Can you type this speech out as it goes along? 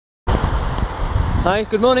Hi,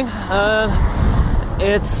 good morning.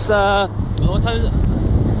 It's what time is it?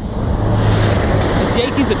 It's the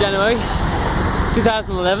 18th of January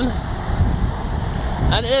 2011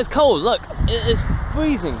 and it is cold. Look, it is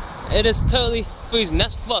freezing. It is totally freezing.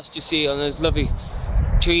 That's frost you see on those lovely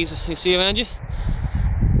trees you see around you.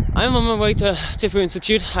 I'm on my way to Tipperary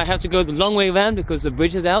Institute. I have to go the long way around because the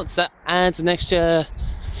bridge is out, so that adds an extra,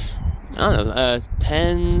 I don't know,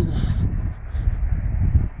 10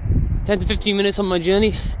 to 15 minutes on my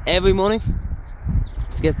journey every morning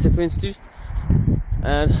to get to Tipperary Institute.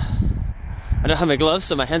 And I don't have my gloves,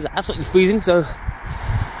 so my hands are absolutely freezing, so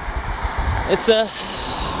it's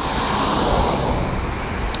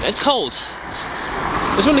cold.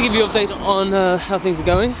 I just want to give you an update on how things are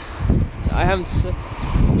going. I haven't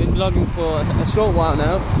been vlogging for a short while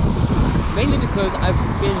now, mainly because I've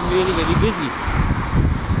been really busy.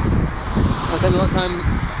 I spent a lot of time,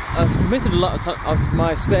 I've committed a lot of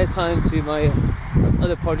my spare time to my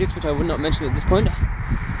other projects, which I would not mention at this point.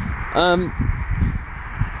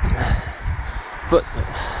 But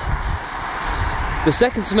the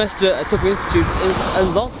second semester at Tipperary Institute is a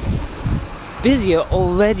lot busier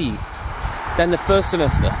already than the first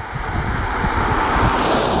semester.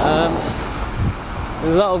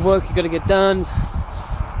 There's a lot of work you've got to get done.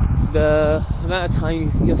 The amount of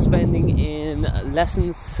time you're spending in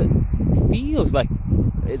lessons feels like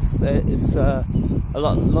it's a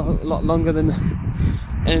lot longer than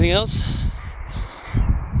anything else.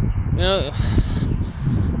 You know,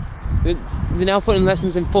 they're now putting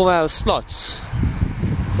lessons in 4-hour slots,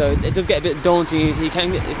 so it does get a bit daunting. It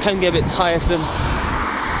can get a bit tiresome,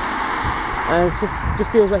 and it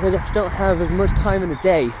just feels like I just don't have as much time in the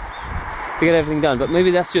day to get everything done. But maybe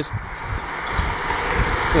that's just,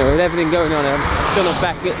 you know, with everything going on, I'm still not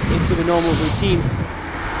back into the normal routine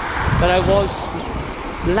that I was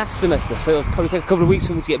last semester, so it'll probably take a couple of weeks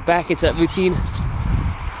for me to get back into that routine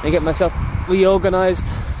and get myself reorganised,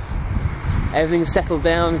 everything settled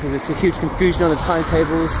down, because there's a huge confusion on the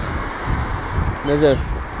timetables. There's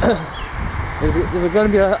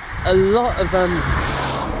going to be a lot of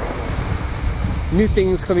new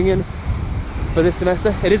things coming in for this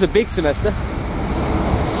semester. It is a big semester.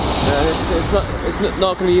 It's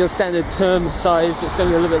not going to be your standard term size. It's going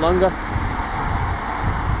to be a little bit longer.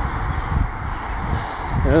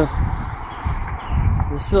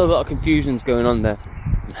 There's still a lot of confusions going on there.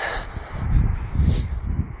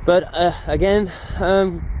 But again,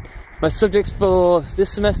 my subjects for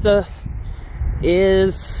this semester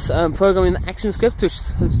is programming an ActionScript,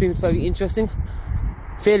 which seems very interesting.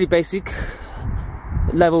 Fairly basic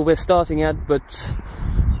level we're starting at, but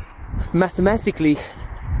mathematically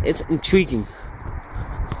it's intriguing.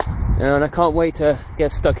 And I can't wait to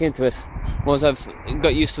get stuck into it once I've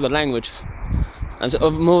got used to the language. And so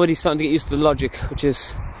I'm already starting to get used to the logic, which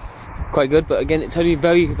is quite good, but again, it's only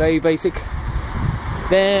very basic.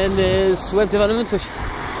 Then there's web development, which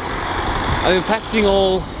I've been practicing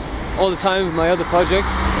all the time with my other project.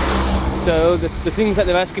 So the things that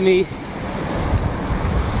they're asking me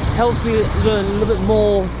helps me learn a little bit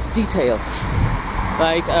more detail.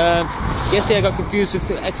 Like yesterday I got confused with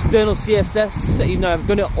the external CSS, even though I've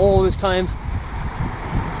done it all this time.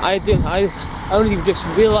 I only just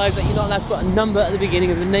realised that you're not allowed to put a number at the beginning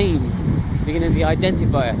of the name, beginning of the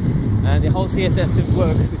identifier, and the whole CSS didn't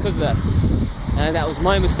work because of that. And that was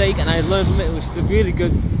my mistake, and I learned from it, which is a really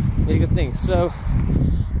good thing. So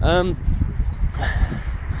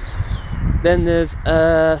then there's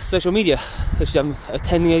social media, which I'm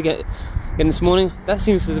attending again this morning. That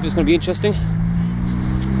seems as if it's going to be interesting.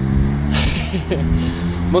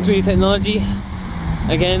 Multimedia technology,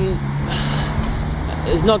 again,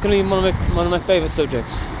 is not going to be one of my favourite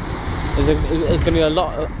subjects. There's going to be a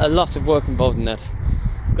lot of work involved in that.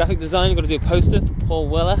 Graphic design, I've got to do a poster for Paul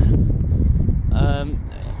Weller,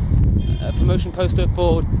 a promotion poster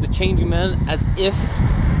for The Changing Man, as if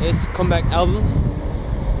it's a comeback album.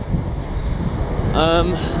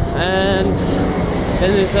 And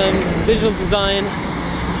then there's digital design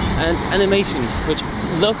and animation, which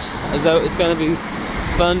looks as though it's going to be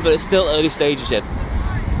fun, but it's still early stages yet.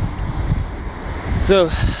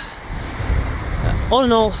 So all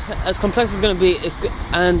in all, as complex as it's going to be,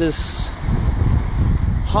 and as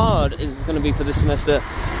hard as it's going to be for this semester,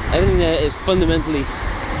 everything there is fundamentally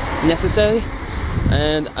necessary,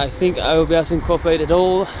 and I think I will be able to incorporate it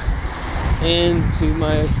all into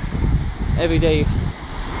my everyday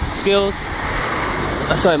skills.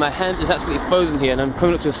 Sorry, my hand is absolutely frozen here, and I'm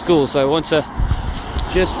coming up to a school, so I want to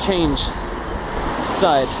just change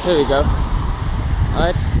side. Here we go.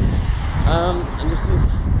 Alright. And just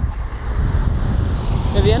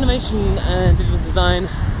the animation and digital design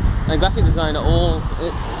and graphic design are all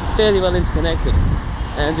fairly well interconnected,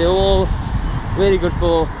 and they're all really good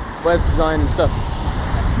for web design and stuff.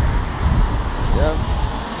 Yeah,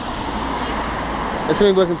 it's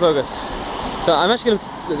gonna be work in progress. So I'm actually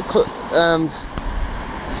gonna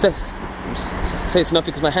say it's enough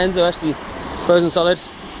because my hands are actually frozen solid,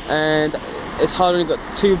 and it's hard when you've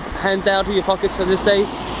got two hands out of your pockets at this stage.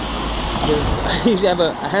 I usually have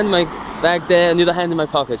a hand in my bag there and the other hand in my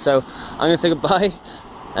pocket, so I'm gonna say goodbye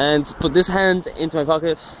and put this hand into my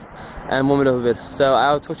pocket and warm it up a bit. So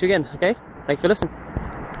I'll talk to you again, okay? Thank you for listening.